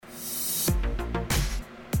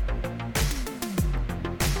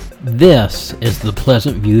This is the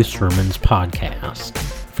Pleasant View Sermons podcast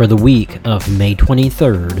for the week of May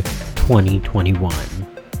 23rd, 2021.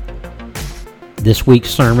 This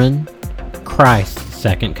week's sermon, Christ's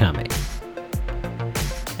Second Coming.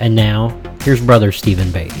 And now, here's Brother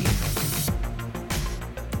Stephen Beatty.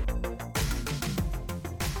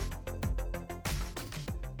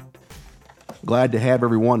 Glad to have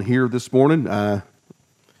everyone here this morning. We're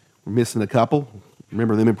missing a couple.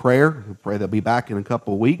 Remember them in prayer. We pray they'll be back in a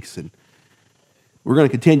couple of weeks. And we're going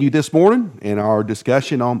to continue this morning in our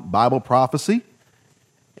discussion on Bible prophecy.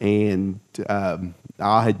 And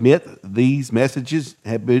I'll admit these messages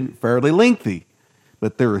have been fairly lengthy,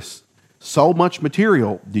 but there is so much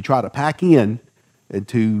material to try to pack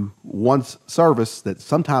into one service that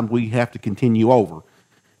sometimes we have to continue over.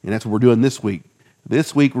 And that's what we're doing this week.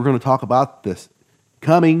 This week we're going to talk about the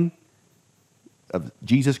coming of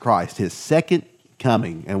Jesus Christ, his second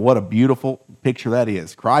coming, and what a beautiful picture that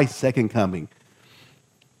is. Christ's second coming.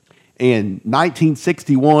 In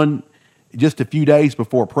 1961, just a few days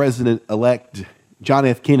before President-elect John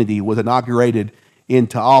F. Kennedy was inaugurated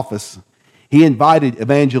into office, he invited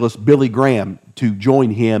evangelist Billy Graham to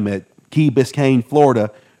join him at Key Biscayne,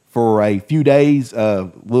 Florida, for a few days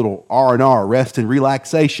of little R&R, rest and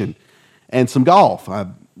relaxation, and some golf.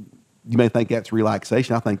 You may think that's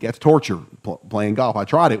relaxation. I think that's torture, playing golf. I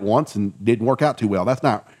tried it once and didn't work out too well. That's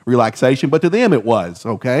not relaxation, but to them it was,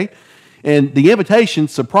 okay? And the invitation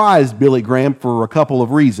surprised Billy Graham for a couple of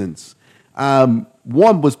reasons. One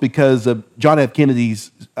was because of John F.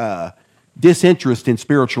 Kennedy's disinterest in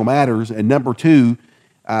spiritual matters, and number two,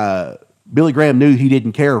 Billy Graham knew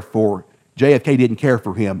JFK didn't care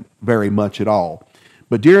for him very much at all.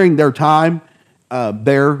 But during their time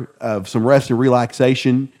there of some rest and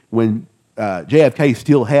relaxation, when JFK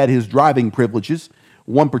still had his driving privileges,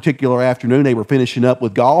 one particular afternoon they were finishing up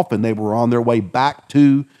with golf and they were on their way back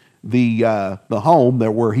to the home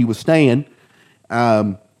there where he was staying.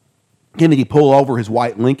 Kennedy pulled over his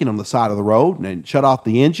white Lincoln on the side of the road and shut off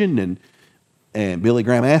the engine, and Billy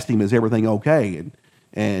Graham asked him, "Is everything okay?"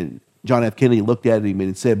 And John F. Kennedy looked at him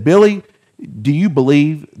and said, "Billy, do you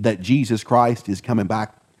believe that Jesus Christ is coming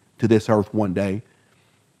back to this earth one day?"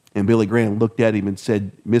 And Billy Graham looked at him and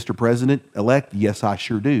said, "Mr. President-elect, yes, I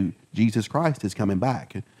sure do. Jesus Christ is coming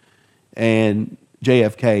back." And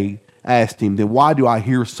JFK asked him, "Then why do I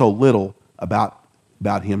hear so little about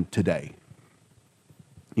him today?"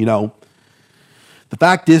 You know, the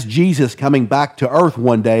fact is, Jesus coming back to earth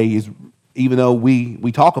one day is, even though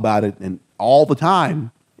we talk about it and all the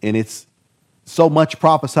time, and it's so much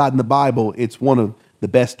prophesied in the Bible, it's one of the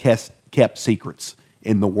best kept secrets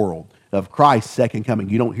in the world of Christ's second coming.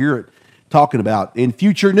 You don't hear it talking about in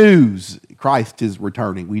future news, Christ is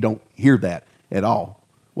returning. We don't hear that at all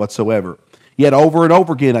whatsoever. Yet over and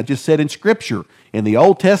over again, I just said in Scripture, in the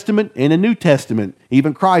Old Testament and the New Testament,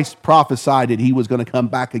 even Christ prophesied that he was going to come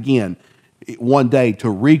back again one day to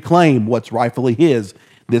reclaim what's rightfully his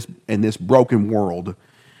in this broken world.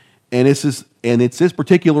 And it's this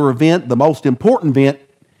particular event, the most important event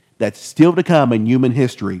that's still to come in human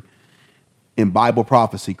history in Bible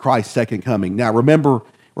prophecy, Christ's second coming. Now remember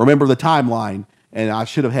the timeline, and I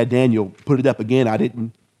should have had Daniel put it up again. I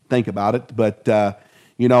didn't think about it, but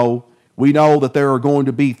we know that there are going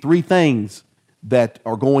to be three things that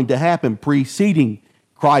are going to happen preceding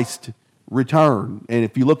Christ's return. And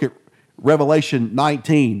if you look at Revelation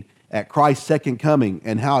 19 at Christ's second coming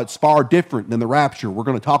and how it's far different than the rapture, we're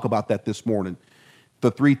going to talk about that this morning.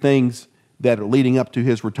 The three things that are leading up to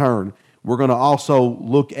his return. We're going to also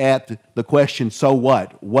look at the question, so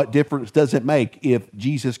what? What difference does it make if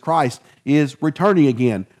Jesus Christ is returning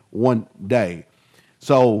again one day?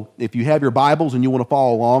 So if you have your Bibles and you want to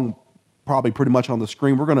follow along, probably pretty much on the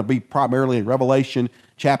screen, we're going to be primarily in Revelation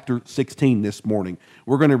chapter 16 this morning.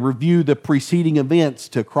 We're going to review the preceding events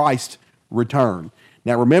to Christ's return.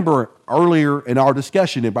 Now remember, earlier in our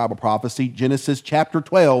discussion in Bible prophecy, Genesis chapter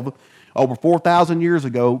 12, over 4,000 years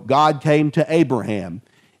ago, God came to Abraham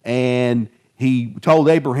and he told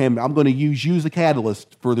Abraham, "I'm going to use you as a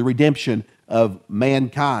catalyst for the redemption of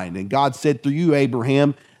mankind." And God said through you,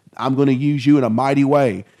 Abraham, "I'm going to use you in a mighty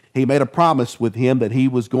way." He made a promise with him that he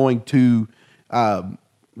was going to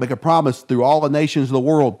make a promise through all the nations of the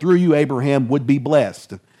world. Through you, Abraham would be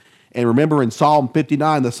blessed. And remember in Psalm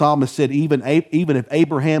 59, the psalmist said, even if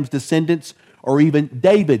Abraham's descendants or even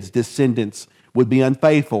David's descendants would be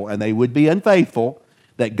unfaithful, and they would be unfaithful,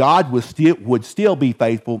 that God would still be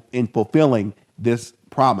faithful in fulfilling this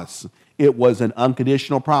promise. It was an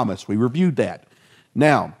unconditional promise. We reviewed that.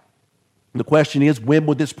 Now, the question is, when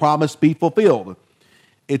would this promise be fulfilled?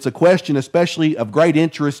 It's a question especially of great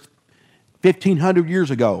interest 1,500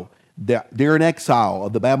 years ago. during exile,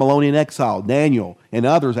 of the Babylonian exile, Daniel and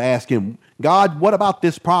others ask him, God, what about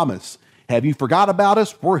this promise? Have you forgot about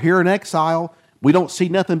us? We're here in exile. We don't see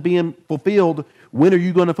nothing being fulfilled. When are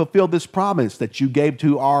you going to fulfill this promise that you gave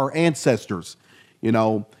to our ancestors? You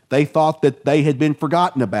know, they thought that they had been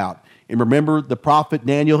forgotten about. And remember, the prophet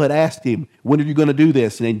Daniel had asked him, when are you going to do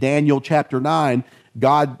this? And in Daniel chapter 9,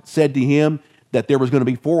 God said to him that there was going to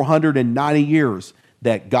be 490 years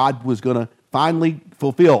that God was going to finally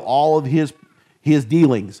fulfill all of his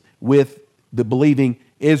dealings with the believing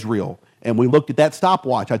Israel. And we looked at that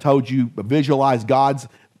stopwatch. I told you, visualize God's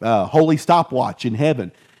holy stopwatch in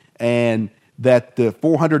heaven. And that the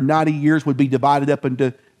 490 years would be divided up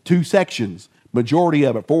into two sections. Majority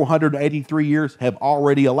of it, 483 years, have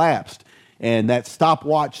already elapsed. And that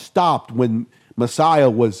stopwatch stopped when Messiah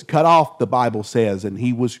was cut off, the Bible says, and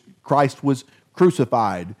Christ was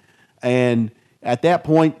crucified. And at that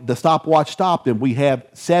point, the stopwatch stopped, and we have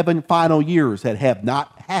 7 final years that have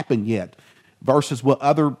not happened yet, versus what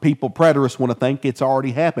other people, preterists, want to think it's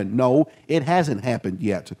already happened. No, it hasn't happened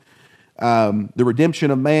yet. The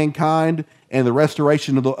redemption of mankind and the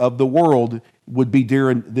restoration of the world would be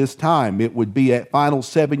during this time. It would be at final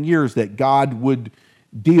 7 years that God would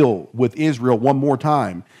deal with Israel one more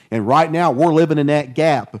time. And right now, we're living in that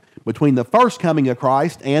gap between the first coming of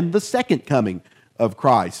Christ and the second coming of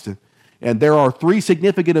Christ. And there are 3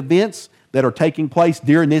 significant events that are taking place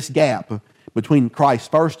during this gap between Christ's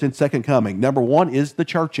first and second coming. Number 1 is the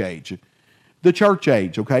church age. The church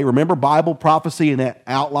age, okay? Remember Bible prophecy in that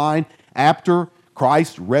outline? After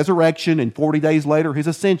Christ's resurrection and 40 days later his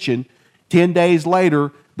ascension, 10 days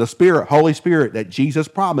later, the Spirit, Holy Spirit that Jesus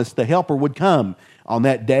promised, the Helper, would come on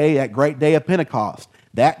that day, that great day of Pentecost.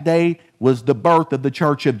 That day was the birth of the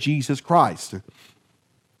church of Jesus Christ.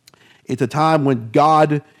 It's a time when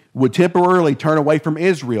God would temporarily turn away from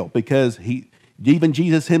Israel because even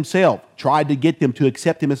Jesus himself tried to get them to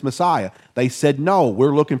accept him as Messiah. They said, no,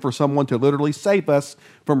 we're looking for someone to literally save us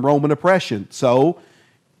from Roman oppression. So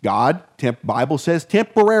God, Bible says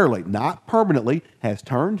temporarily, not permanently, has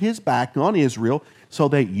turned his back on Israel so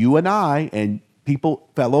that you and I and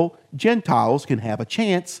fellow Gentiles can have a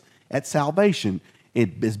chance at salvation.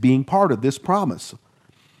 It is being part of this promise.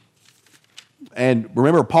 And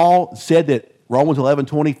remember, Paul said that Romans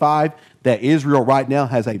 11:25, that Israel right now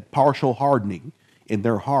has a partial hardening in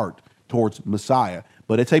their heart towards Messiah.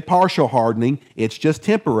 But it's a partial hardening. It's just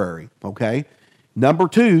temporary, okay? Number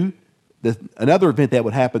 2, another event that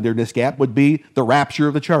would happen during this gap would be the rapture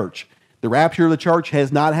of the church. The rapture of the church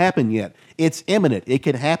has not happened yet. It's imminent. It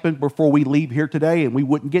could happen before we leave here today, and we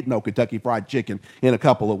wouldn't get no Kentucky Fried Chicken in a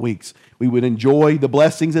couple of weeks. We would enjoy the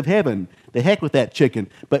blessings of heaven. The heck with that chicken.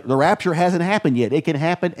 But the rapture hasn't happened yet. It can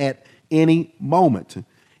happen at any moment,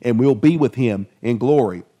 and we'll be with him in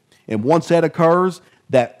glory. And once that occurs,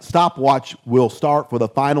 that stopwatch will start for the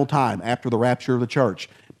final time after the rapture of the church,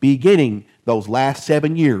 beginning those last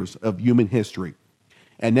 7 years of human history.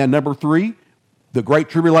 And then number 3, the Great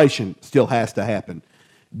Tribulation still has to happen.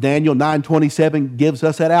 Daniel 9:27 gives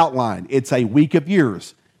us that outline. It's a week of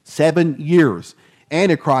years, 7 years.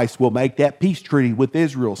 Antichrist will make that peace treaty with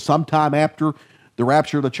Israel sometime after the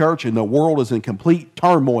rapture of the church, and the world is in complete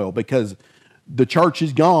turmoil because the church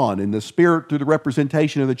is gone, and the Spirit through the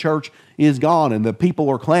representation of the church is gone, and the people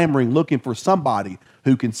are clamoring, looking for somebody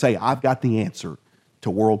who can say, I've got the answer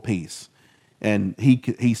to world peace. And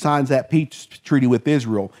he signs that peace treaty with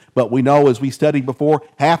Israel. But we know, as we studied before,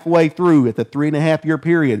 halfway through at the 3.5-year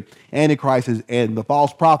period, Antichrist and the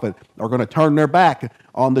false prophet are going to turn their back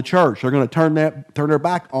on the church. They're going to turn their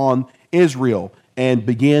back on Israel and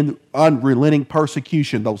begin unrelenting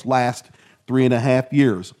persecution those last 3.5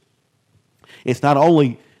 years. It's not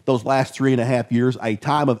only those last 3.5 years, a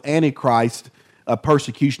time of Antichrist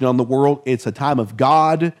persecution on the world. It's a time of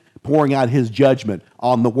God pouring out his judgment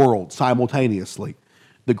on the world simultaneously.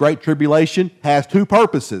 The Great Tribulation has 2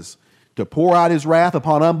 purposes: to pour out his wrath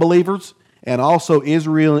upon unbelievers, and also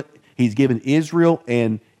Israel. He's given Israel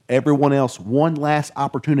and everyone else one last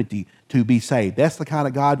opportunity to be saved. That's the kind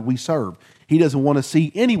of God we serve. He doesn't want to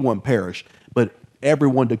see anyone perish, but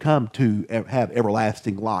everyone to come to have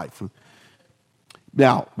everlasting life.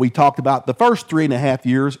 Now, we talked about the first 3.5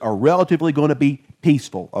 years are relatively going to be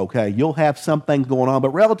peaceful, okay? You'll have some things going on,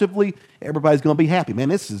 but relatively, everybody's going to be happy. Man,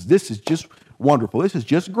 this is just wonderful. This is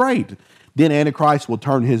just great. Then Antichrist will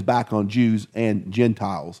turn his back on Jews and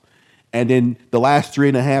Gentiles. And then the last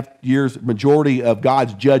 3.5 years, majority of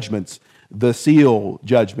God's judgments, the seal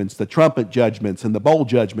judgments, the trumpet judgments, and the bowl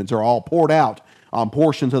judgments are all poured out on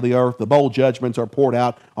portions of the earth. The bowl judgments are poured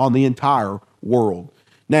out on the entire world.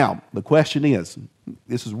 Now, the question is,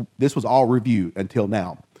 this was all review until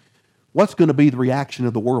now. What's going to be the reaction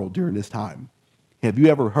of the world during this time? Have you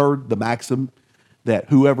ever heard the maxim that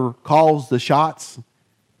whoever calls the shots,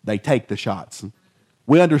 they take the shots?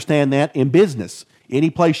 We understand that in business. Any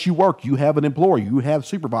place you work, you have an employee, you have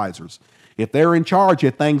supervisors. If they're in charge,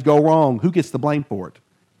 if things go wrong, who gets the blame for it?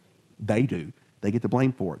 They do. They get the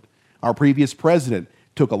blame for it. Our previous president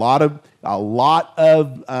took a lot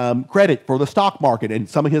of credit for the stock market, and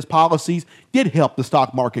some of his policies did help the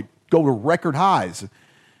stock market go to record highs.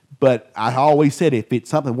 But I always said if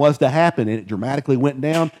something was to happen and it dramatically went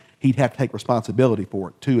down, he'd have to take responsibility for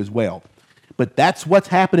it too as well. But that's what's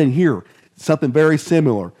happening here. Something very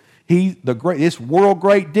similar. This world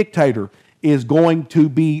great dictator is going to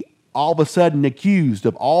be all of a sudden accused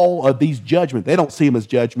of all of these judgments. They don't see them as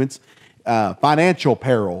judgments. Financial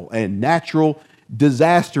peril and natural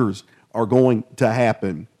disasters are going to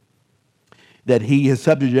happen. That he has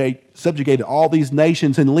subjugated all these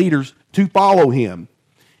nations and leaders to follow him.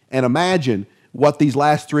 And imagine what these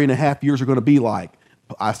last 3.5 years are going to be like.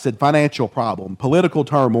 I said financial problem, political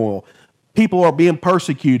turmoil, people are being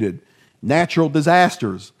persecuted, natural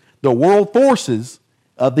disasters. The world forces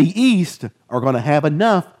of the East are going to have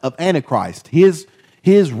enough of Antichrist. His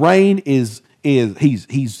reign he's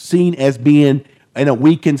seen as being in a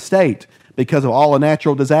weakened state because of all the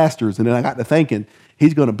natural disasters. And then I got to thinking,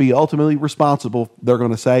 he's going to be ultimately responsible, they're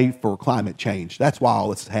going to say, for climate change. That's why all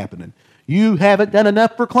this is happening. You haven't done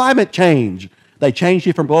enough for climate change. They changed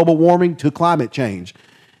it from global warming to climate change.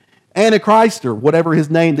 Antichrist, or whatever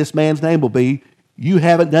this man's name will be, you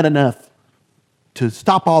haven't done enough to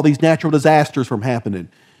stop all these natural disasters from happening,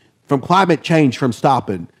 from climate change from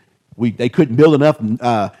stopping. They couldn't build enough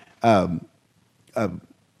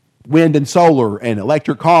wind and solar and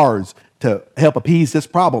electric cars to help appease this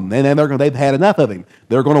problem. And then they've had enough of him.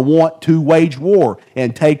 They're going to want to wage war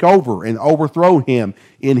and take over and overthrow him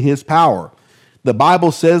in his power. The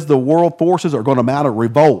Bible says the world forces are going to mount a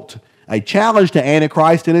revolt, a challenge to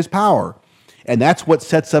Antichrist and his power. And that's what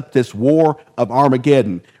sets up this war of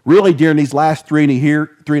Armageddon. Really, during these last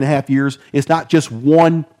 3.5 years, it's not just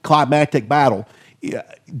one climactic battle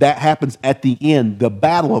that happens at the end, the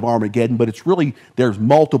battle of Armageddon, but there's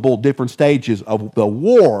multiple different stages of the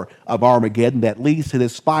war of Armageddon that leads to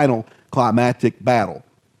this final climactic battle.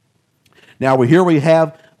 Now, here we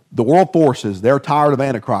have the world forces. They're tired of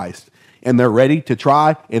Antichrist, and they're ready to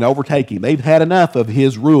try and overtake him. They've had enough of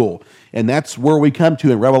his rule, and that's where we come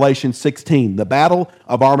to in Revelation 16, the battle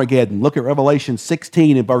of Armageddon. Look at Revelation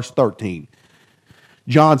 16 and verse 13.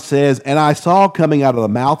 John says, "And I saw coming out of the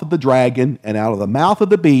mouth of the dragon, and out of the mouth of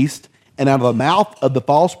the beast, and out of the mouth of the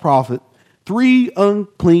false prophet, 3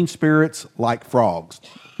 unclean spirits like frogs."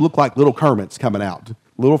 Look like little Kermits coming out,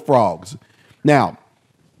 little frogs. Now,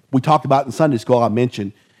 we talked about in Sunday school, I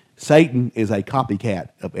mentioned, Satan is a copycat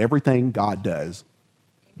of everything God does.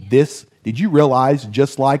 Did you realize,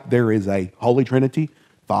 just like there is a Holy Trinity,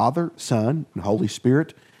 Father, Son, and Holy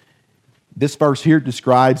Spirit, this verse here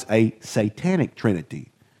describes a satanic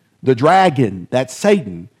trinity. The dragon, that's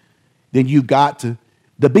Satan. Then you've got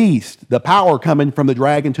the beast, the power coming from the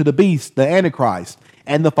dragon to the beast, the Antichrist,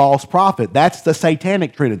 and the false prophet. That's the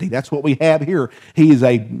satanic trinity. That's what we have here. He is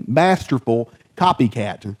a masterful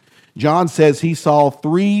copycat. John says he saw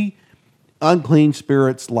 3 unclean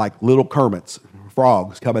spirits like little Kermits,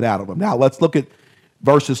 frogs coming out of them. Now let's look at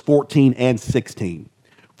verses 14 and 16.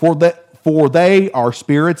 For they are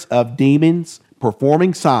spirits of demons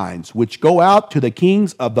performing signs, which go out to the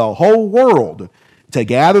kings of the whole world to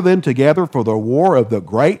gather them together for the war of the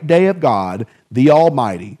great day of God, the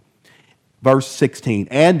Almighty. Verse 16,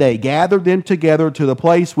 and they gathered them together to the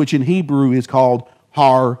place which in Hebrew is called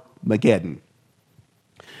Armageddon.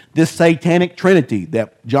 This satanic trinity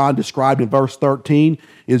that John described in verse 13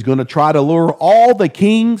 is going to try to lure all the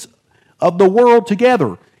kings of the world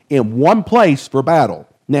together in one place for battle.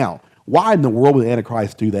 Now, why in the world would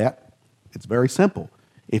Antichrist do that? It's very simple.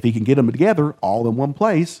 If he can get them together all in one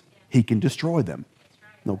place, he can destroy them.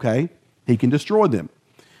 Okay? He can destroy them.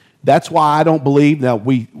 That's why I don't believe, now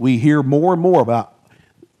we hear more and more about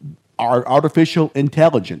our artificial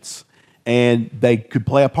intelligence, and they could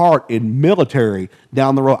play a part in military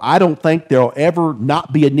down the road. I don't think there'll ever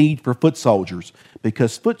not be a need for foot soldiers,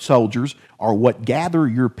 because foot soldiers are what gather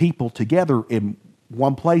your people together in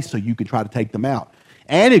one place so you can try to take them out.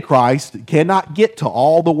 Antichrist cannot get to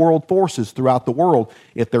all the world forces throughout the world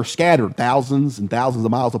if they're scattered thousands and thousands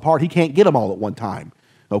of miles apart. He can't get them all at one time.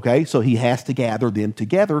 Okay, so he has to gather them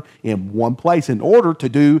together in one place in order to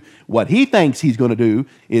do what he thinks he's going to do,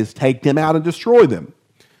 is take them out and destroy them.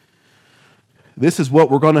 This is what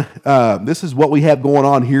this is what we have going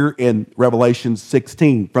on here in Revelation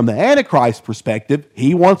 16. From the Antichrist perspective,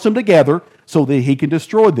 he wants them together so that he can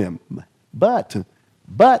destroy them. But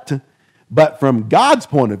from God's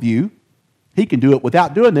point of view, he can do it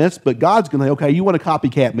without doing this, but God's going to say, okay, you want to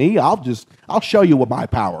copycat me? I'll show you with my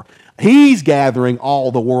power. He's gathering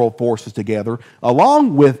all the world forces together,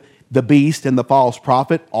 along with the beast and the false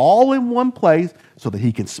prophet, all in one place so that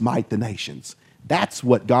he can smite the nations. That's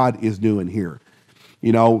what God is doing here.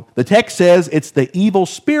 You know, the text says it's the evil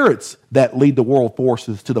spirits that lead the world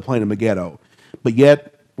forces to the plain of Megiddo. But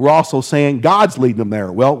yet, we're also saying God's leading them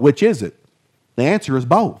there. Well, which is it? The answer is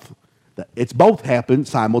both. It's both happened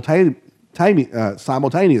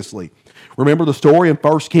simultaneously. Remember the story in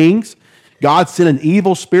 1 Kings? God sent an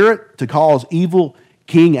evil spirit to cause evil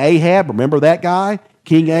King Ahab, remember that guy?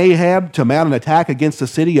 King Ahab, to mount an attack against the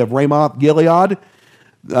city of Ramoth Gilead.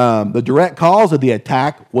 The direct cause of the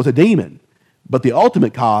attack was a demon, but the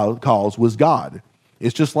ultimate cause was God.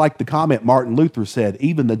 It's just like the comment Martin Luther said,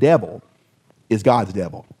 even the devil is God's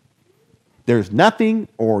devil. There's nothing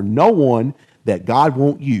or no one that God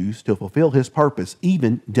won't use to fulfill his purpose,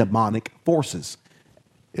 even demonic forces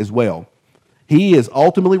as well. He is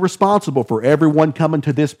ultimately responsible for everyone coming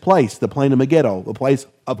to this place, the plain of Megiddo, the place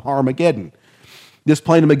of Armageddon. This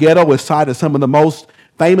plain of Megiddo is cited as some of the most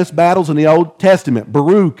famous battles in the Old Testament: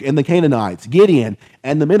 Baruch and the Canaanites, Gideon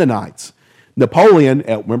and the Mennonites. Napoleon,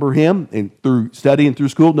 remember him, and through studying through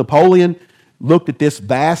school, Napoleon looked at this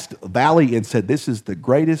vast valley and said, this is the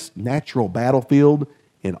greatest natural battlefield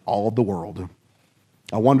in all of the world.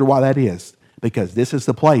 I wonder why that is. Because this is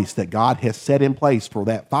the place that God has set in place for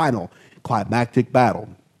that final climactic battle.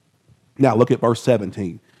 Now look at verse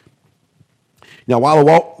 17. Now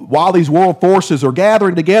while these world forces are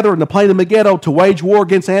gathering together in the plain of Megiddo to wage war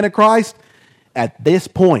against Antichrist, at this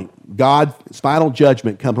point, God's final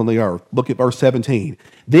judgment comes on the earth. Look at verse 17.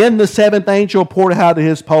 Then the seventh angel poured out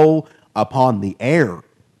his pole upon the air,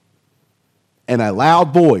 and a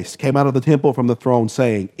loud voice came out of the temple from the throne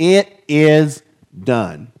saying, it is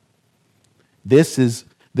done. This is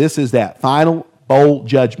that final bowl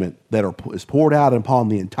judgment that is poured out upon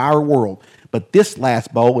the entire world. But this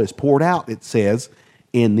last bowl is poured out, it says,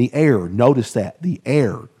 in the air. Notice that, the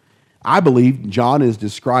air. I believe John is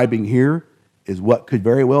describing here is what could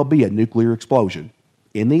very well be a nuclear explosion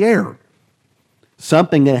in the air.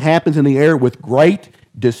 Something that happens in the air with great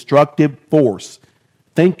destructive force.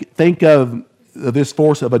 Think of this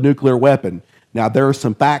force of a nuclear weapon. Now, there are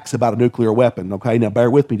some facts about a nuclear weapon, okay? Now,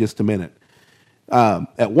 bear with me just a minute.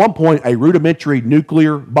 At one point, a rudimentary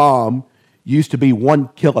nuclear bomb used to be 1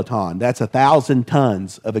 kiloton. That's 1,000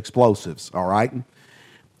 tons of explosives, all right?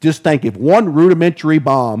 Just think, if one rudimentary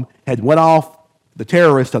bomb had went off, the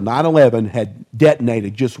terrorists of 9/11 had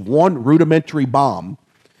detonated just one rudimentary bomb,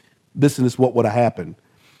 this is what would have happened.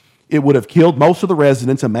 It would have killed most of the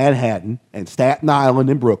residents of Manhattan and Staten Island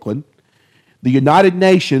and Brooklyn. The United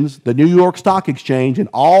Nations, the New York Stock Exchange, and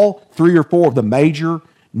all 3 or 4 of the major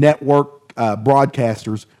network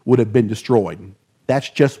broadcasters would have been destroyed. That's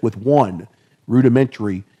just with one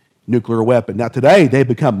rudimentary nuclear weapon. Now today, they've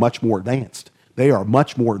become much more advanced. They are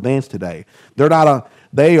much more advanced today.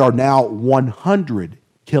 They are now 100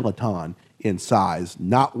 kiloton in size,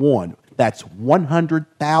 not one. That's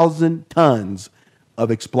 100,000 tons of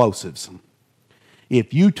explosives.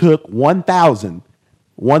 If you took 1,000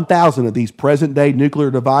 of these present-day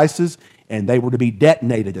nuclear devices and they were to be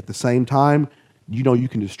detonated at the same time, you know you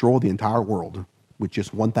can destroy the entire world with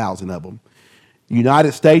just 1,000 of them. The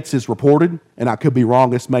United States is reported, and I could be wrong,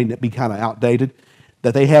 this may be kind of outdated,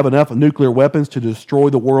 that they have enough nuclear weapons to destroy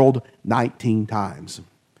the world 19 times.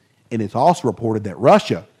 And it's also reported that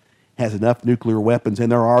Russia has enough nuclear weapons in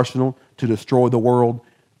their arsenal to destroy the world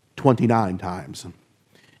 29 times.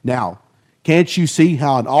 Now, can't you see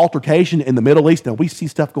how an altercation in the Middle East, now we see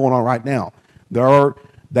stuff going on right now.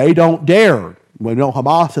 They don't dare. Well, no,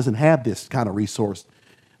 Hamas doesn't have this kind of resource.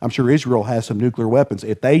 I'm sure Israel has some nuclear weapons.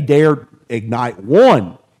 If they dare ignite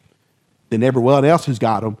one, then everyone else who's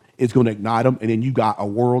got them is going to ignite them, and then you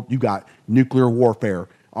got nuclear warfare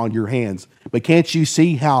on your hands. But can't you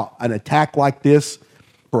see how an attack like this,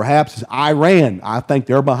 perhaps Iran, I think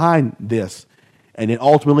they're behind this. And then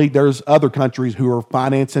ultimately there's other countries who are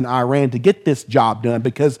financing Iran to get this job done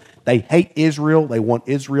because they hate Israel. They want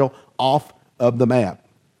Israel off of the map.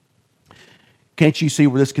 Can't you see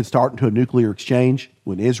where this could start into a nuclear exchange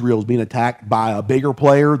when Israel is being attacked by a bigger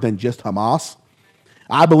player than just Hamas?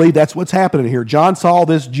 I believe that's what's happening here. John saw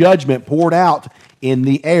this judgment poured out in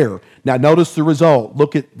the air. Now notice the result.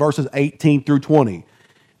 Look at verses 18 through 20.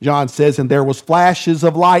 John says, and there was flashes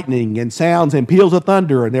of lightning and sounds and peals of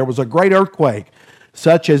thunder, and there was a great earthquake,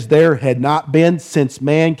 such as there had not been since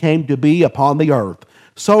man came to be upon the earth.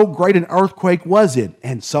 So great an earthquake was it,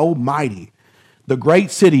 and so mighty. The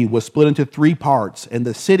great city was split into three parts, and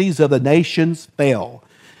the cities of the nations fell.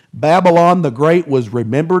 Babylon the Great was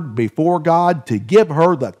remembered before God to give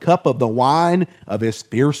her the cup of the wine of his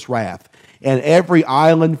fierce wrath. And every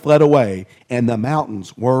island fled away, and the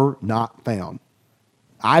mountains were not found.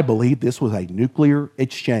 I believe this was a nuclear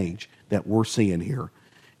exchange that we're seeing here.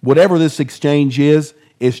 Whatever this exchange is,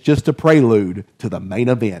 it's just a prelude to the main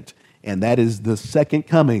event, and that is the second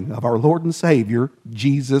coming of our Lord and Savior,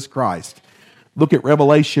 Jesus Christ. Look at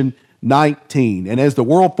Revelation 19. And as the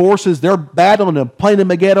world forces, they're battling and playing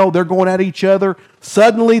Armageddon, they're going at each other.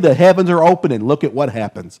 Suddenly the heavens are open, and look at what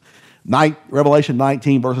happens. Revelation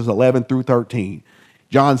 19, verses 11 through 13.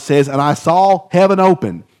 John says, "And I saw heaven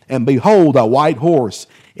open, and behold, a white horse,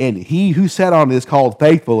 and he who sat on it is called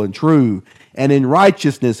Faithful and True, and in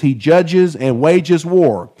righteousness he judges and wages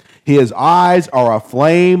war. His eyes are a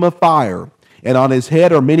flame of fire, and on his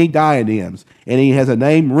head are many diadems, and he has a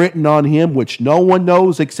name written on him which no one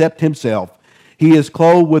knows except himself. He is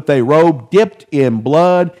clothed with a robe dipped in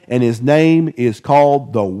blood, and his name is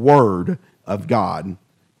called the Word of God."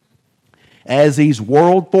 As these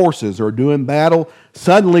world forces are doing battle,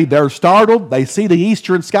 suddenly they're startled. They see the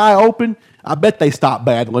eastern sky open. I bet they stop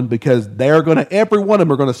battling because every one of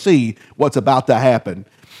them are going to see what's about to happen.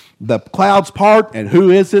 The clouds part, and who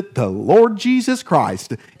is it? The Lord Jesus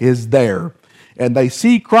Christ is there. And they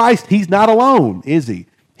see Christ. He's not alone, is he?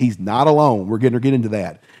 He's not alone. We're going to get into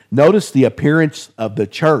that. Notice the appearance of the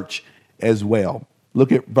church as well.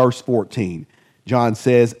 Look at verse 14. John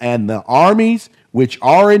says, "And the armies which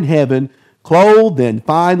are in heaven, clothed in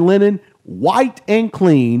fine linen, white and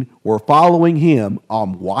clean, were following him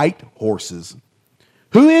on white horses."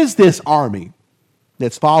 Who is this army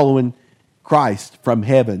that's following Christ from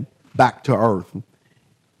heaven back to earth?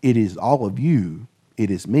 It is all of you. It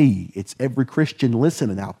is me. It's every Christian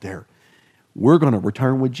listening out there. We're going to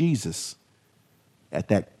return with Jesus at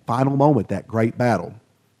that final moment, that great battle.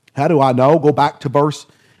 How do I know? Go back to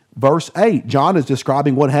verse 8. John is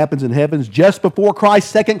describing what happens in heavens just before Christ's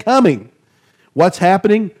second coming. What's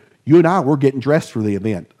happening? You and I, we're getting dressed for the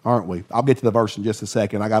event, aren't we? I'll get to the verse in just a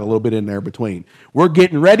second. I got a little bit in there between. We're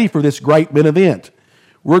getting ready for this great event.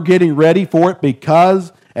 We're getting ready for it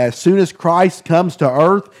because as soon as Christ comes to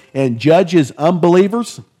earth and judges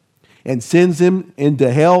unbelievers and sends them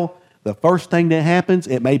into hell, the first thing that happens,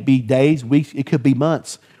 it may be days, weeks, it could be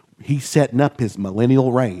months. He's setting up his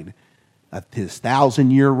millennial reign, his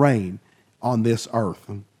 1,000-year reign on this earth.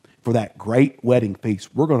 For that great wedding feast,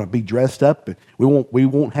 we're going to be dressed up. We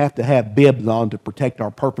won't have to have bibs on to protect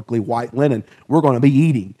our perfectly white linen. We're going to be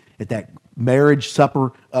eating at that marriage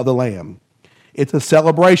supper of the Lamb. It's a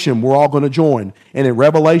celebration we're all going to join. And in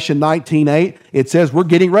Revelation 19:8, it says we're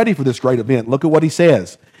getting ready for this great event. Look at what he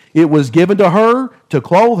says. "It was given to her to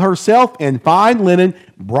clothe herself in fine linen,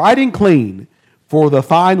 bright and clean, for the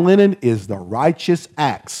fine linen is the righteous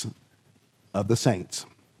acts of the saints."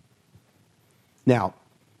 Now,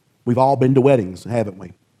 we've all been to weddings, haven't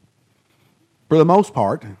we? For the most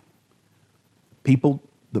part, people,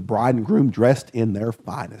 the bride and groom, dressed in their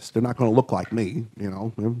finest. They're not going to look like me,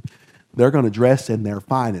 They're going to dress in their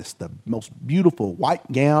finest, the most beautiful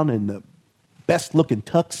white gown and the best looking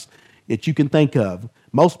tux that you can think of.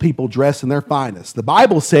 Most people dress in their finest. The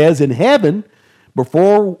Bible says in heaven,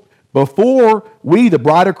 before we, the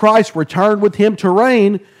bride of Christ, return with him to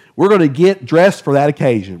reign, we're going to get dressed for that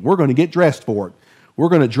occasion. We're going to get dressed for it. We're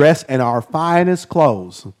going to dress in our finest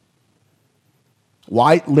clothes.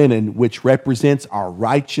 White linen, which represents our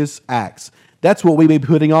righteous acts. That's what we be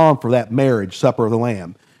putting on for that marriage supper of the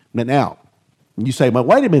Lamb. Now, you say, but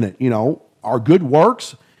wait a minute, our good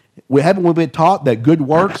works, haven't we been taught that good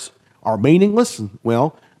works are meaningless?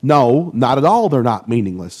 Well, no, not at all. They're not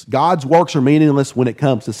meaningless. God's works are meaningless when it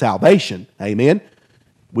comes to salvation. Amen.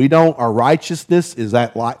 Our righteousness is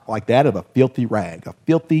that like that of a filthy rag, a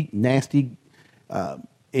filthy, nasty,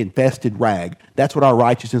 infested rag. That's what our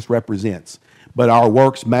righteousness represents. But our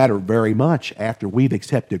works matter very much after we've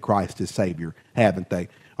accepted Christ as Savior, haven't they?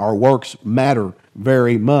 Our works matter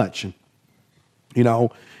very much.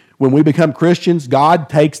 When we become Christians, God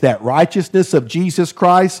takes that righteousness of Jesus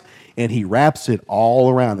Christ and he wraps it all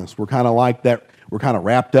around us. We're kind of like that. We're kind of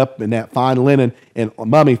wrapped up in that fine linen and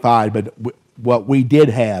mummified, but what we did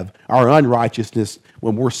have, our unrighteousness,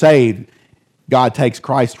 when we're saved, God takes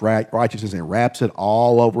Christ's righteousness and wraps it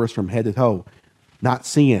all over us from head to toe, not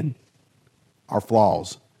seeing our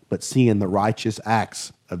flaws, but seeing the righteous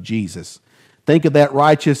acts of Jesus. Think of that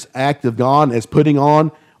righteous act of God as putting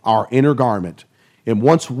on our inner garment. And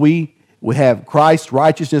once we have Christ's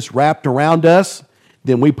righteousness wrapped around us,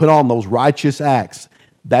 then we put on those righteous acts.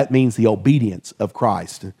 That means the obedience of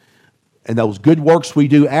Christ. And those good works we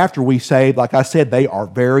do after we save, like I said, they are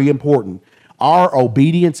very important. Our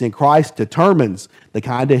obedience in Christ determines the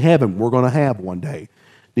kind of heaven we're going to have one day.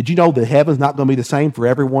 Did you know that heaven's not going to be the same for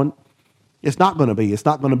everyone? It's not going to be. It's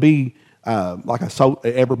not going to be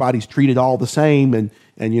everybody's treated all the same and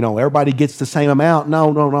everybody gets the same amount.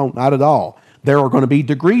 No, not at all. There are going to be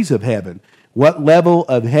degrees of heaven. What level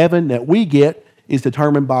of heaven that we get is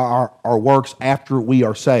determined by our works after we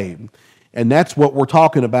are saved. And that's what we're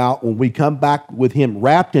talking about when we come back with him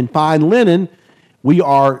wrapped in fine linen. We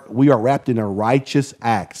are wrapped in our righteous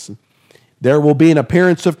acts. There will be an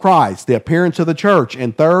appearance of Christ, the appearance of the church.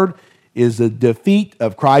 And third is the defeat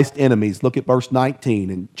of Christ's enemies. Look at verse 19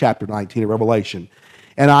 in chapter 19 of Revelation.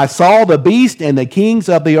 And I saw the beast and the kings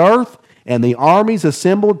of the earth and the armies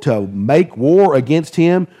assembled to make war against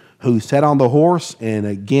him who sat on the horse and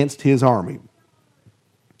against his army.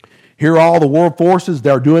 Here are all the world forces.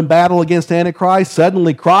 They're doing battle against Antichrist.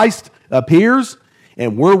 Suddenly Christ appears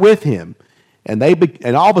and we're with him. And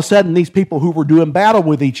all of a sudden these people who were doing battle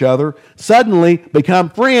with each other suddenly become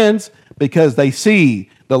friends because they see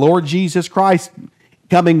the Lord Jesus Christ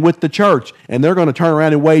coming with the church, and they're going to turn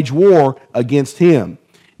around and wage war against him.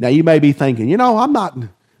 Now you may be thinking, I'm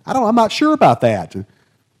not sure about that.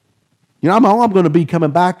 I'm going to be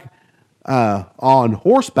coming back on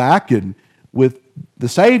horseback and with the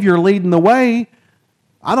Savior leading the way.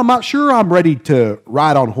 I'm not sure I'm ready to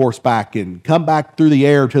ride on horseback and come back through the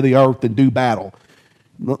air to the earth and do battle.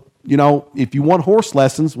 If you want horse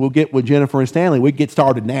lessons, we'll get with Jennifer and Stanley. We get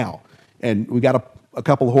started now. And we got a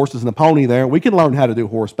couple of horses and a pony there. We can learn how to do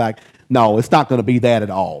horseback. No, it's not going to be that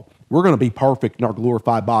at all. We're going to be perfect in our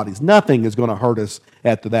glorified bodies. Nothing is going to hurt us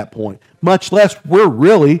after that point. Much less we're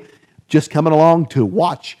really just coming along to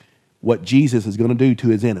watch what Jesus is going to do to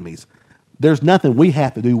his enemies. There's nothing we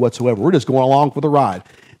have to do whatsoever. We're just going along for the ride.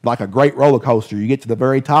 Like a great roller coaster. You get to the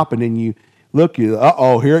very top and then you look,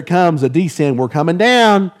 here it comes, a descent. We're coming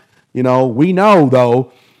down. We know,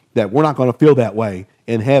 though, that we're not going to feel that way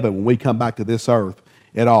in heaven when we come back to this earth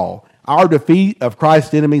at all. Our defeat of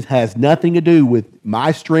Christ's enemies has nothing to do with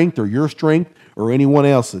my strength or your strength or anyone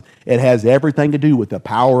else's. It has everything to do with the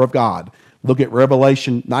power of God. Look at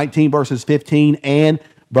Revelation 19, verses 15 and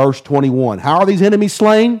verse 21. How are these enemies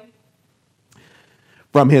slain?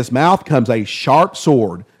 From his mouth comes a sharp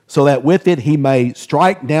sword, so that with it he may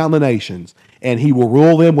strike down the nations, and he will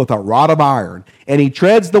rule them with a rod of iron. And he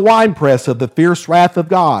treads the winepress of the fierce wrath of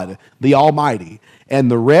God, the Almighty. And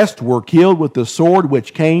the rest were killed with the sword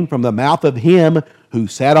which came from the mouth of him who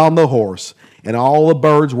sat on the horse. And all the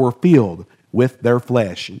birds were filled with their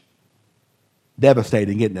flesh.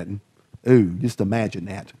 Devastating, isn't it? Ooh, just imagine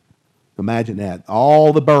that. Imagine that.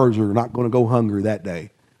 All the birds are not going to go hungry that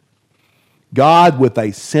day. God, with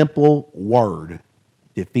a simple word,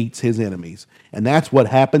 defeats his enemies. And that's what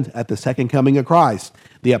happens at the second coming of Christ.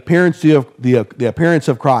 The appearance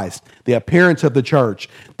of Christ, the appearance of the church,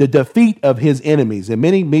 the defeat of his enemies. And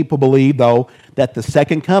many people believe, though, that the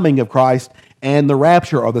second coming of Christ and the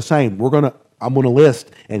rapture are the same. I'm going to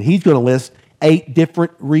list, and he's going to list 8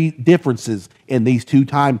 different differences in these two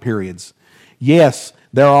time periods. Yes,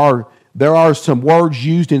 there are some words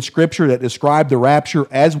used in Scripture that describe the rapture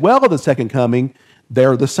as well as the second coming.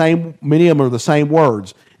 They're the same, many of them are the same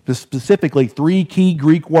words. Specifically, 3 key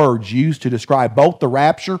Greek words used to describe both the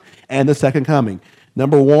rapture and the second coming.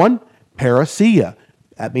 Number 1, parousia.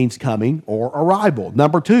 That means coming or arrival.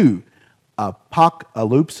 Number 2,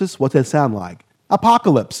 apocalypsis. What's that sound like?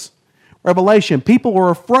 Apocalypse. Revelation. People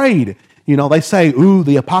are afraid. They say, ooh,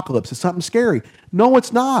 the apocalypse is something scary. No,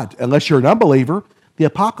 it's not, unless you're an unbeliever. The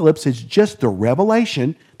apocalypse is just the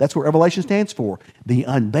revelation. That's what Revelation stands for. The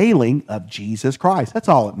unveiling of Jesus Christ. That's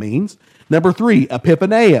all it means. Number 3,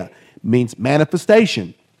 epiphaneia, means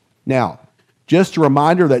manifestation. Now, just a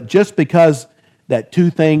reminder that just because that two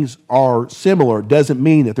things are similar doesn't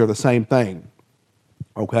mean that they're the same thing.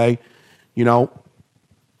 Okay? Just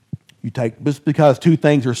because two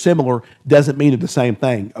things are similar doesn't mean they're the same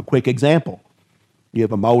thing. A quick example. You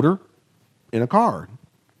have a motor in a car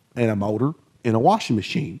and a motor in a washing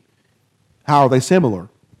machine. How are they similar?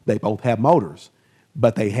 They both have motors,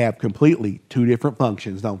 but they have completely two different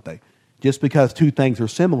functions, don't they? Just because two things are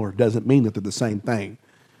similar doesn't mean that they're the same thing.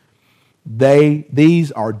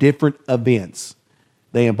 These are different events.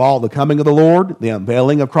 They involve the coming of the Lord, the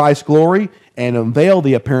unveiling of Christ's glory, and unveil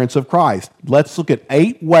the appearance of Christ. Let's look at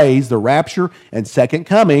 8 ways the rapture and second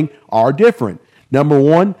coming are different. Number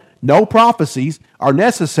 1, no prophecies are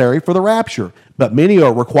necessary for the rapture, but many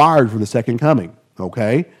are required for the second coming.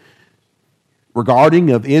 Okay?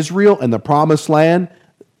 Regarding of Israel and the promised land,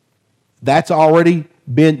 that's already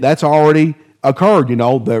occurred. You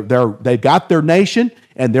know, they've got their nation,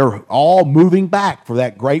 and they're all moving back for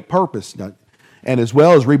that great purpose, and as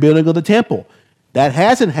well as rebuilding of the temple. That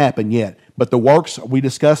hasn't happened yet, but the works we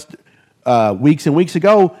discussed weeks and weeks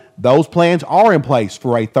ago, those plans are in place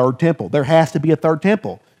for a third temple. There has to be a third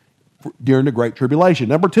temple during the Great Tribulation.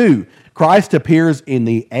 Number 2, Christ appears in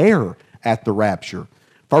the air at the rapture.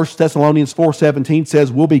 1 Thessalonians 4:17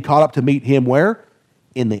 says we'll be caught up to meet him where?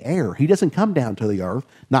 In the air. He doesn't come down to the earth,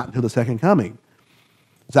 not until the second coming.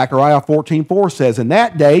 Zechariah 14:4 says, in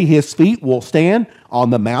that day his feet will stand on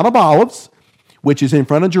the Mount of Olives, which is in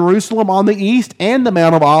front of Jerusalem on the east, and the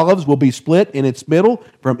Mount of Olives will be split in its middle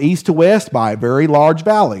from east to west by a very large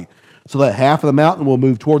valley, so that half of the mountain will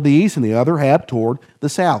move toward the east and the other half toward the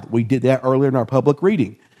south. We did that earlier in our public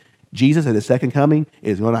reading. Jesus at his second coming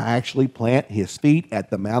is going to actually plant his feet at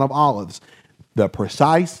the Mount of Olives, the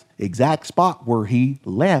precise, exact spot where he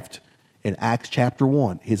left in Acts chapter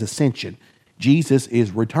 1, his ascension. Jesus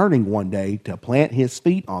is returning one day to plant his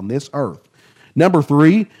feet on this earth. Number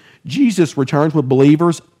 3, Jesus returns with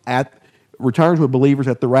believers at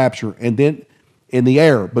the rapture and then in the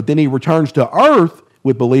air, but then he returns to earth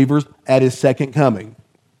with believers at his second coming.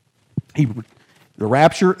 The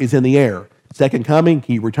rapture is in the air. Second coming,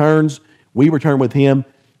 he returns. We return with him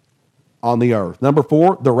on the earth. Number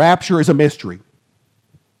 4, the rapture is a mystery.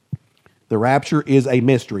 The rapture is a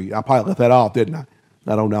mystery. I probably left that off, didn't I?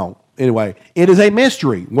 I don't know. Anyway, it is a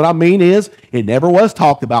mystery. What I mean is, it never was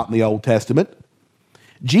talked about in the Old Testament.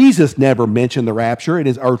 Jesus never mentioned the rapture in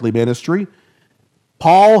his earthly ministry.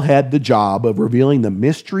 Paul had the job of revealing the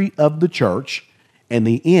mystery of the church and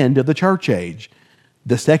the end of the church age.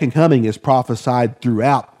 The second coming is prophesied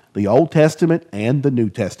throughout the Old Testament and the New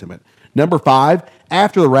Testament. Number 5,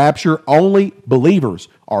 after the rapture, only believers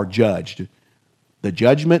are judged. The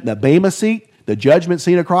judgment, the Bema seat, the judgment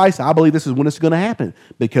seat of Christ, I believe this is when it's going to happen.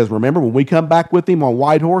 Because remember, when we come back with him on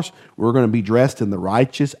white horse, we're going to be dressed in the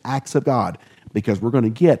righteous acts of God. Because we're going to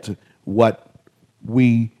get what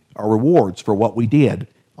we are rewards for what we did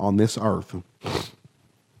on this earth.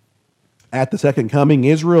 At the second coming,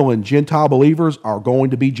 Israel and Gentile believers are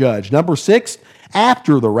going to be judged. Number 6,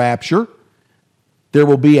 after the rapture, I'm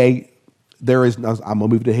going to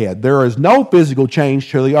move it ahead. There is no physical change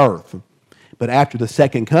to the earth. But after the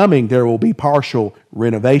second coming, there will be partial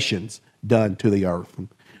renovations done to the earth.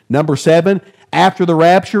 Number 7, after the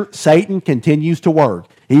rapture, Satan continues to work.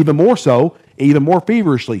 Even more so, even more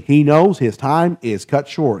feverishly. He knows his time is cut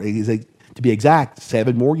short. It is, to be exact,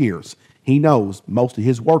 7 more years. He knows most of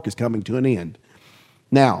his work is coming to an end.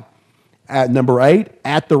 Now, at number 8,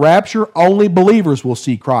 at the rapture, only believers will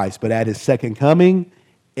see Christ. But at his second coming,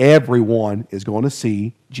 everyone is going to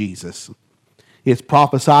see Jesus. It's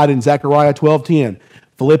prophesied in Zechariah 12:10,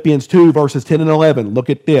 Philippians 2, verses 10 and 11. Look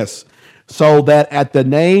at this. So that at the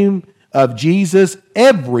name of Jesus,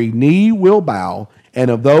 every knee will bow, and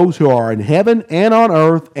of those who are in heaven and on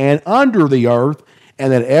earth and under the earth,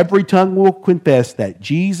 and that every tongue will confess that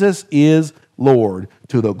Jesus is Lord,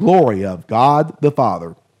 to the glory of God the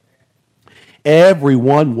Father.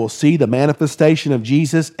 Everyone will see the manifestation of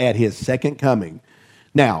Jesus at his second coming.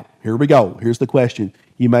 Now, here we go. Here's the question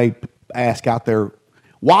you may ask out there.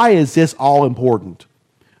 Why is this all important?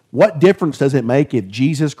 What difference does it make if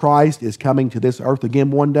Jesus Christ is coming to this earth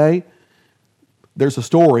again one day? There's a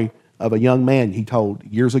story of a young man he told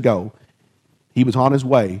years ago. He was on his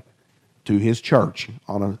way to his church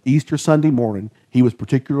on an Easter Sunday morning. He was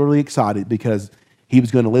particularly excited because he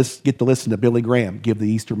was going to get to listen to Billy Graham give the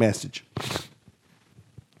Easter message.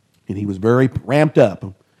 And he was very ramped up.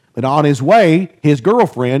 But on his way, his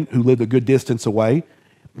girlfriend, who lived a good distance away,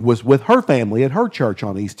 was with her family at her church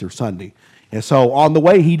on Easter Sunday. And so on the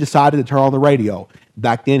way, he decided to turn on the radio.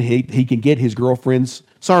 Back then, he can get his girlfriend's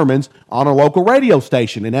sermons on a local radio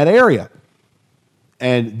station in that area.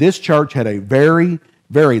 And this church had a very,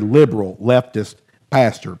 very liberal leftist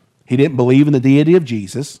pastor. He didn't believe in the deity of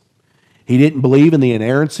Jesus. He didn't believe in the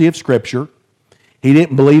inerrancy of Scripture. He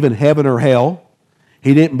didn't believe in heaven or hell.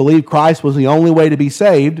 He didn't believe Christ was the only way to be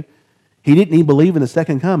saved. He didn't even believe in the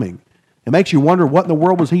second coming. It makes you wonder, what in the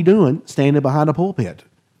world was he doing standing behind a pulpit?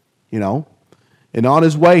 You know? And on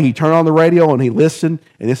his way, he turned on the radio and he listened,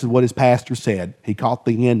 and this is what his pastor said. He caught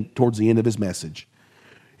towards the end of his message.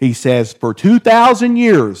 He says, for 2,000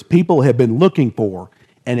 years, people have been looking for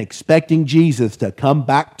and expecting Jesus to come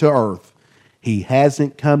back to earth. He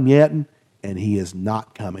hasn't come yet, and he is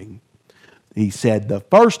not coming. He said the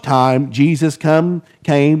first time Jesus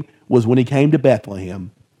came was when he came to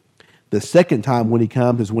Bethlehem. The second time when he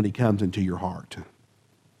comes is when he comes into your heart.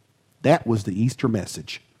 That was the Easter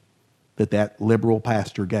message that liberal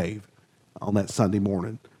pastor gave on that Sunday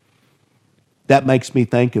morning. That makes me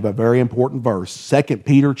think of a very important verse, 2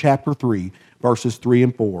 Peter chapter 3, verses 3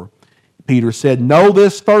 and 4. Peter said, "Know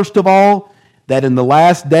this first of all, that in the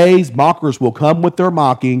last days mockers will come with their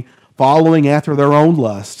mocking, following after their own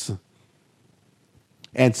lusts,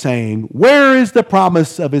 and saying, 'Where is the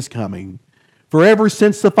promise of his coming?' For ever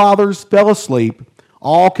since the fathers fell asleep,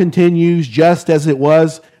 all continues just as it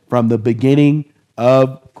was from the beginning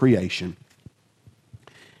of creation."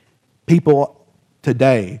 People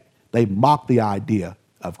today, they mock the idea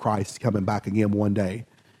of Christ coming back again one day.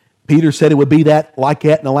 Peter said it would be like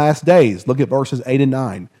that in the last days. Look at verses 8 and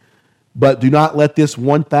 9. "But do not let this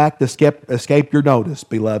one fact escape your notice,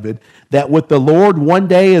 beloved, that with the Lord 1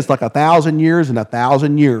 day is like 1,000 years, and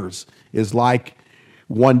 1,000 years is like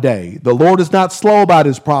 1 day. The Lord is not slow about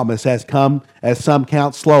his promise, as some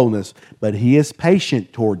count slowness, but he is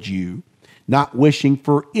patient towards you, not wishing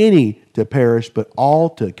for any to perish, but all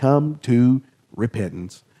to come to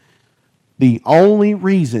repentance." The only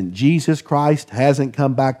reason Jesus Christ hasn't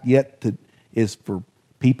come back yet is for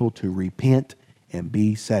people to repent and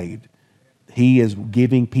be saved. He is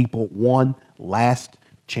giving people one last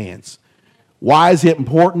chance. Why is it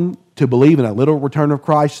important to believe in a literal return of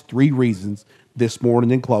Christ? 3 reasons this morning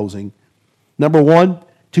in closing. Number 1,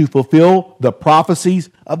 to fulfill the prophecies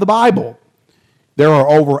of the Bible. There are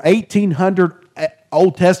over 1,800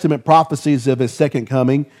 Old Testament prophecies of his second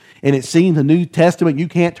coming. And it seems the New Testament, you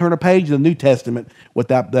can't turn a page in the New Testament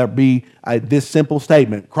without there be this simple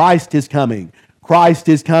statement: Christ is coming. Christ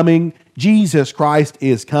is coming. Jesus Christ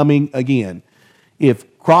is coming again. If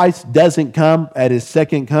Christ doesn't come at his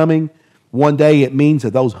second coming, one day it means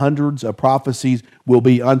that those hundreds of prophecies will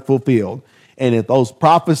be unfulfilled. And if those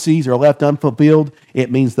prophecies are left unfulfilled,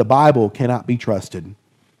 it means the Bible cannot be trusted.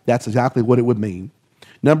 That's exactly what it would mean.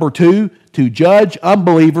 Number 2, to judge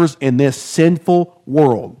unbelievers in this sinful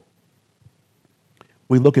world.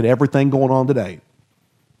 We look at everything going on today.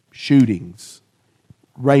 Shootings,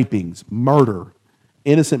 rapings, murder,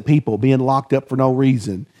 innocent people being locked up for no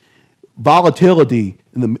reason, volatility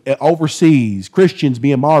in the overseas, Christians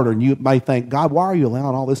being martyred. And you may think, God, why are you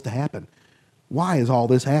allowing all this to happen? Why is all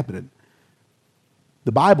this happening?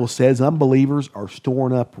 The Bible says unbelievers are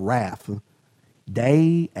storing up wrath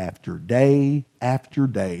day after day after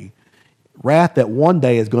day. Wrath that one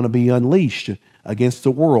day is going to be unleashed against the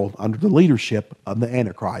world under the leadership of the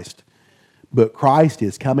Antichrist. But Christ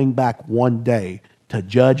is coming back one day to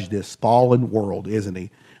judge this fallen world, isn't he?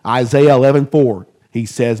 Isaiah 11:4, he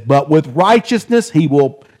says, "But with righteousness he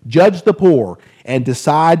will judge the poor and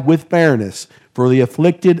decide with fairness for the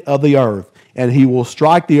afflicted of the earth. And he will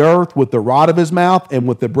strike the earth with the rod of his mouth, and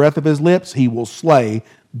with the breath of his lips he will slay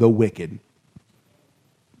the wicked."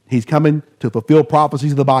 He's coming to fulfill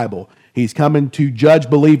prophecies of the Bible. He's coming to judge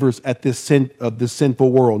believers at this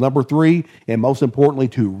sinful world. Number 3, and most importantly,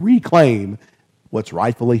 to reclaim what's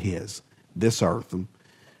rightfully his, this earth.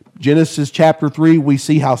 Genesis chapter 3, we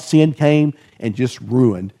see how sin came and just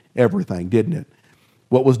ruined everything, didn't it?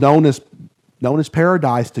 What was known as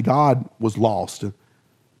paradise to God was lost.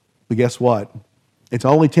 But guess what? It's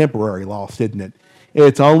only temporary lost, isn't it?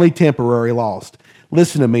 It's only temporary lost.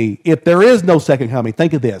 Listen to me. If there is no second coming,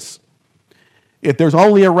 think of this. If there's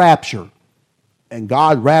only a rapture, and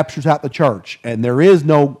God raptures out the church, and there is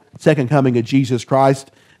no second coming of Jesus Christ,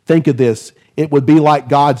 think of this. It would be like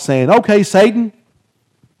God saying, "Okay, Satan,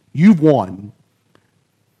 you've won.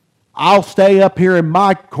 I'll stay up here in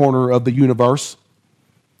my corner of the universe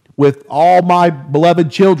with all my beloved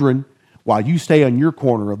children, while you stay on your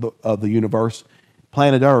corner of the universe,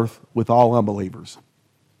 planet Earth, with all unbelievers."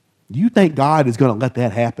 Do you think God is going to let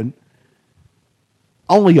that happen?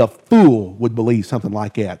 Only a fool would believe something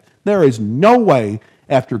like that. There is no way,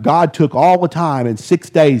 after God took all the time in 6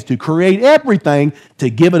 days to create everything, to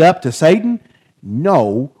give it up to Satan.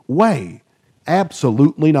 No way.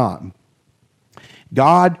 Absolutely not.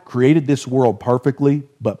 God created this world perfectly,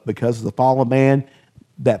 but because of the fall of man,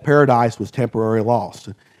 that paradise was temporarily lost.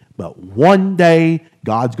 But one day,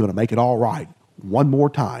 God's going to make it all right. One more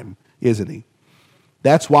time, isn't he?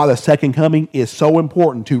 That's why the second coming is so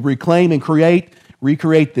important, to reclaim and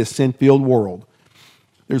recreate this sin-filled world.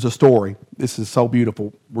 There's a story. This is so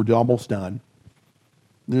beautiful. We're almost done.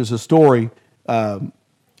 There's a story of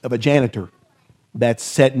a janitor that's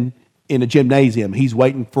sitting in a gymnasium. He's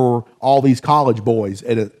waiting for all these college boys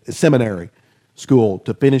at a seminary school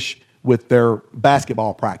to finish with their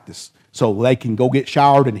basketball practice so they can go get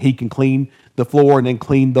showered and he can clean the floor and then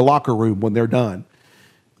clean the locker room when they're done.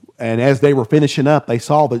 And as they were finishing up, they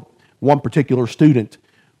saw that one particular student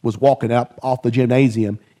was walking up off the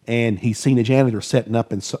gymnasium, and he's seen a janitor sitting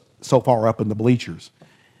up and so far up in the bleachers.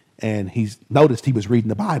 And he's noticed he was reading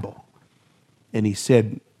the Bible. And he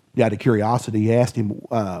said, Out of curiosity, he asked him,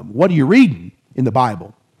 what are you reading in the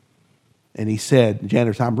Bible? And he said,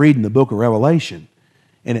 janitor, I'm reading the book of Revelation.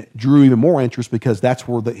 And it drew even more interest because that's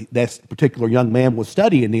where that particular young man was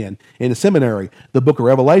studying in the seminary, the book of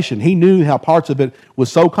Revelation. He knew how parts of it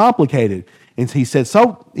was so complicated. And he said,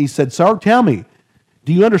 sir, tell me,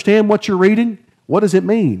 do you understand what you're reading? What does it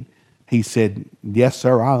mean? He said, yes,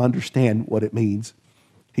 sir, I understand what it means.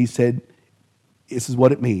 He said, this is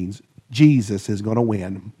what it means. Jesus is going to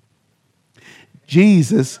win.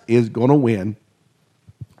 Jesus is going to win.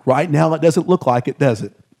 Right now, it doesn't look like it, does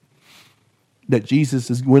it? That Jesus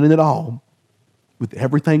is winning it all. With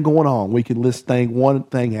everything going on, we can list one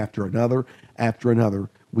thing after another, after another.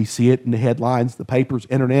 We see it in the headlines, the papers,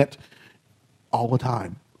 internet, all the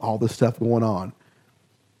time. All this stuff going on.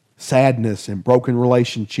 Sadness and broken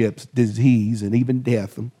relationships, disease, and even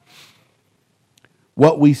death.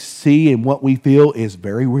 What we see and what we feel is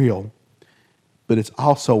very real. But it's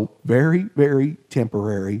also very, very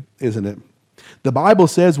temporary, isn't it? The Bible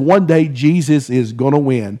says one day Jesus is going to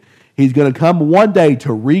win. He's going to come one day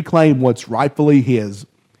to reclaim what's rightfully his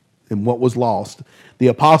and what was lost. The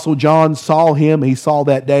Apostle John saw him. He saw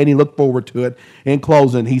that day and he looked forward to it. In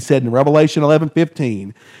closing, he said in Revelation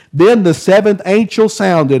 11:15, then the seventh angel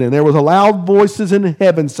sounded, and there was a loud voices in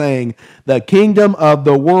heaven saying, the kingdom of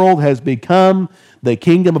the world has become the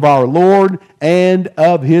kingdom of our Lord and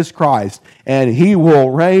of his Christ, and he will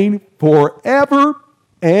reign forever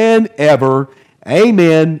and ever.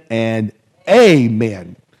 Amen and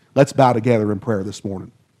amen. Let's bow together in prayer this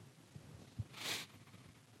morning.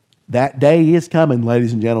 That day is coming,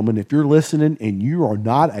 ladies and gentlemen. If you're listening and you are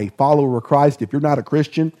not a follower of Christ, if you're not a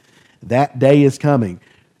Christian, that day is coming.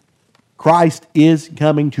 Christ is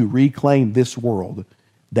coming to reclaim this world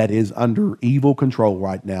that is under evil control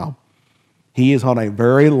right now. He is on a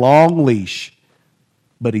very long leash,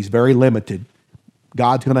 but he's very limited.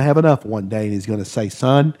 God's going to have enough one day, and he's going to say,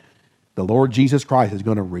 son, the Lord Jesus Christ is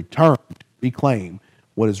going to return to reclaim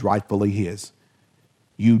what is rightfully his.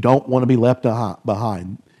 You don't want to be left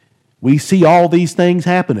behind. We see all these things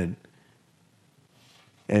happening,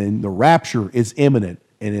 and the rapture is imminent.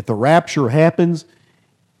 And if the rapture happens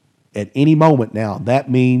at any moment now,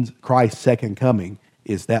 that means Christ's second coming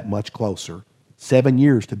is that much closer. 7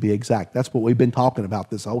 years to be exact. That's what we've been talking about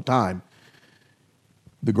this whole time.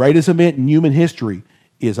 The greatest event in human history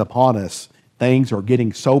is upon us. Things are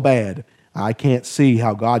getting so bad, I can't see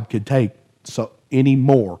how God could take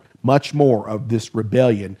much more of this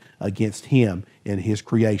rebellion against him and his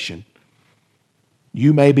creation.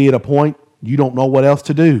 You may be at a point you don't know what else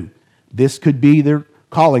to do. This could be their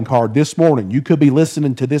calling card this morning. You could be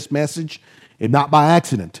listening to this message, and not by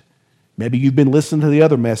accident. Maybe you've been listening to the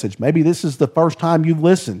other message. Maybe this is the first time you've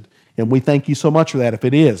listened, and we thank you so much for that if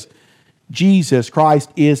it is. Jesus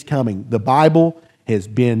Christ is coming. The Bible has a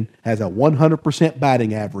 100%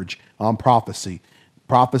 batting average on prophecy.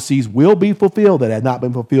 Prophecies will be fulfilled that have not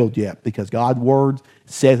been fulfilled yet because God's word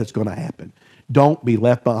says it's going to happen. Don't be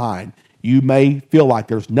left behind. You may feel like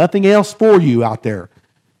there's nothing else for you out there.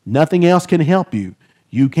 Nothing else can help you.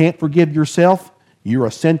 You can't forgive yourself. You're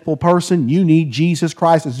a sinful person. You need Jesus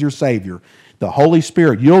Christ as your Savior. The Holy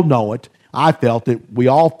Spirit, you'll know it. I felt it. We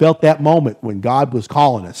all felt that moment when God was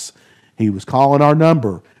calling us. He was calling our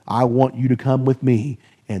number. I want you to come with me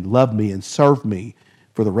and love me and serve me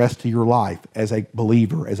for the rest of your life as a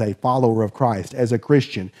believer, as a follower of Christ, as a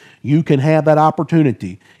Christian. You can have that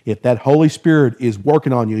opportunity if that Holy Spirit is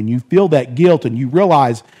working on you and you feel that guilt and you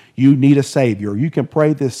realize you need a Savior. You can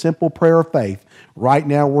pray this simple prayer of faith right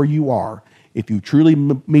now where you are. If you truly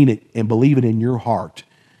mean it and believe it in your heart,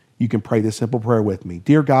 you can pray this simple prayer with me.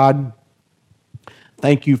 Dear God,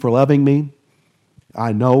 thank you for loving me.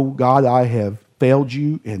 I know, God, I have failed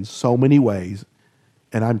you in so many ways,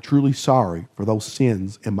 and I'm truly sorry for those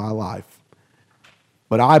sins in my life.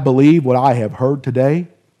 But I believe what I have heard today,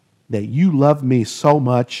 that you love me so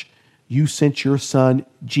much, you sent your son,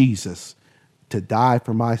 Jesus, to die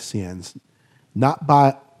for my sins, not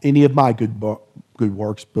by any of my good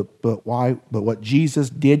works, but what Jesus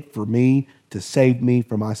did for me to save me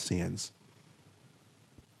from my sins.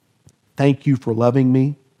 Thank you for loving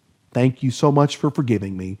me. Thank you so much for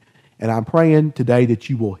forgiving me. And I'm praying today that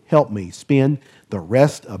you will help me spend the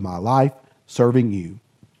rest of my life serving you.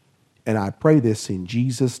 And I pray this in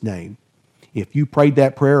Jesus' name. If you prayed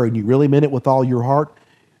that prayer and you really meant it with all your heart,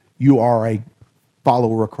 you are a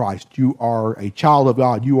follower of Christ. You are a child of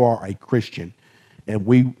God. You are a Christian. And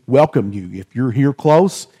we welcome you. If you're here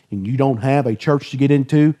close and you don't have a church to get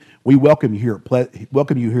into, we welcome you here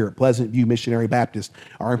at Pleasant View Missionary Baptist.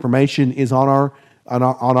 Our information is on our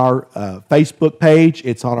Facebook page.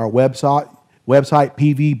 It's on our website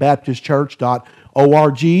pvbaptistchurch.org.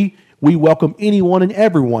 we welcome anyone and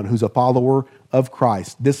everyone who's a follower of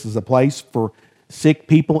Christ. This is a place for sick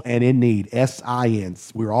people and in need.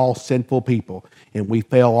 SINs. We're all sinful people, and we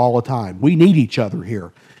fail all the time. We need each other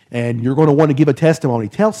here. And you're going to want to give a testimony.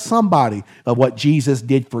 Tell somebody of what Jesus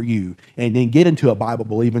did for you. And then get into a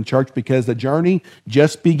Bible-believing church, because the journey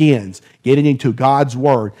just begins. Getting into God's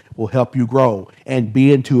Word will help you grow. And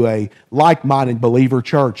be into a like-minded believer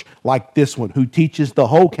church like this one, who teaches the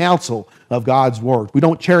whole counsel of God's Word. We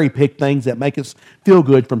don't cherry-pick things that make us feel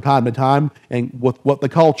good from time to time and with what the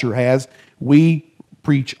culture has. We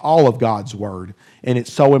preach all of God's Word. And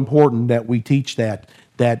it's so important that we teach that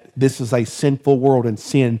this is a sinful world, and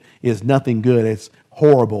sin is nothing good. It's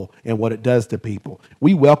horrible in what it does to people.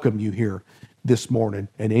 We welcome you here this morning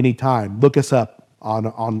and any time. Look us up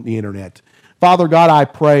on the internet. Father God, I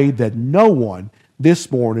pray that no one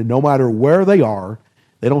this morning, no matter where they are,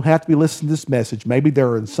 they don't have to be listening to this message. Maybe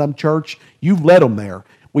they're in some church. You've led them there.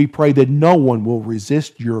 We pray that no one will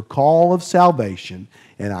resist your call of salvation.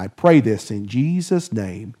 And I pray this in Jesus'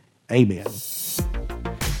 name. Amen.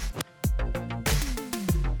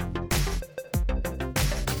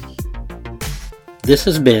 This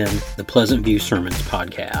has been the Pleasant View Sermons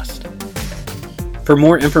podcast. For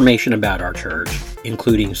more information about our church,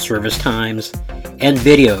 including service times and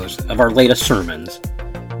videos of our latest sermons,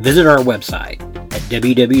 visit our website at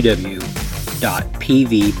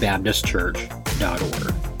www.pvbaptistchurch.org.